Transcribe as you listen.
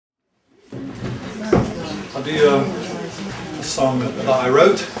I'll do a song that I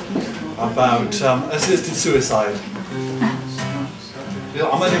wrote about assisted suicide.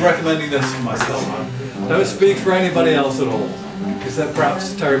 I'm only recommending this for myself. Don't speak for anybody else at all, except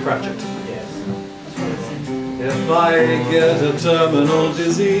perhaps Terry Pratchett. If I get a terminal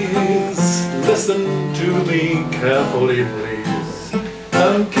disease, listen to me carefully, please.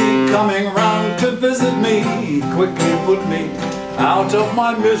 Don't keep coming round to visit me. Quickly put me out of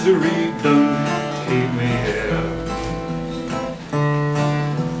my misery. Don't keep me here.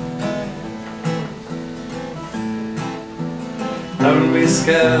 Don't be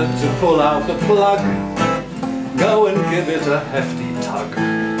scared to pull out the plug. Go and give it a hefty tug.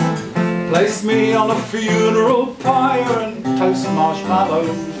 Place me on a funeral pyre and toast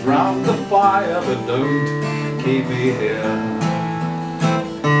marshmallows round the fire, but don't keep me here.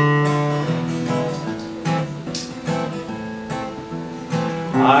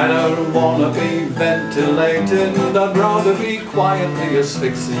 I don't want to be ventilated, I'd rather be quietly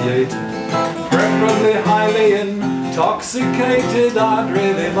asphyxiated. Preferably highly intoxicated, I'd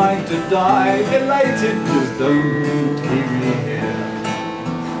really like to die elated. Just don't keep me here.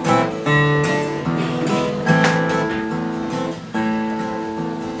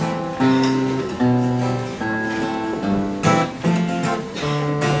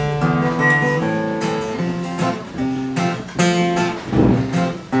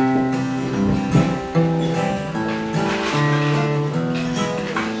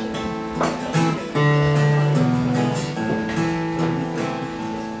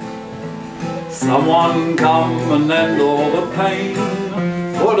 Someone come and end all the pain.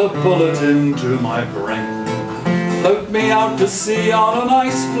 Put a bullet into my brain. Float me out to sea on an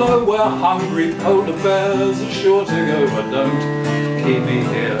ice floe where hungry polar bears are sure to go, but don't keep me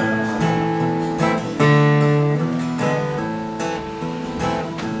here.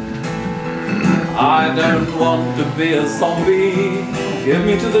 I don't want to be a zombie. Give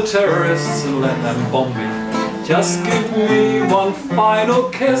me to the terrorists and let them bomb me. Just give me one final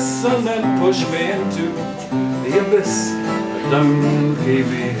kiss and then push me into the abyss. But don't keep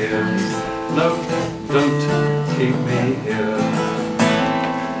me here. No, don't keep me here.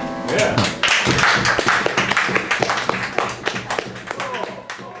 Yeah.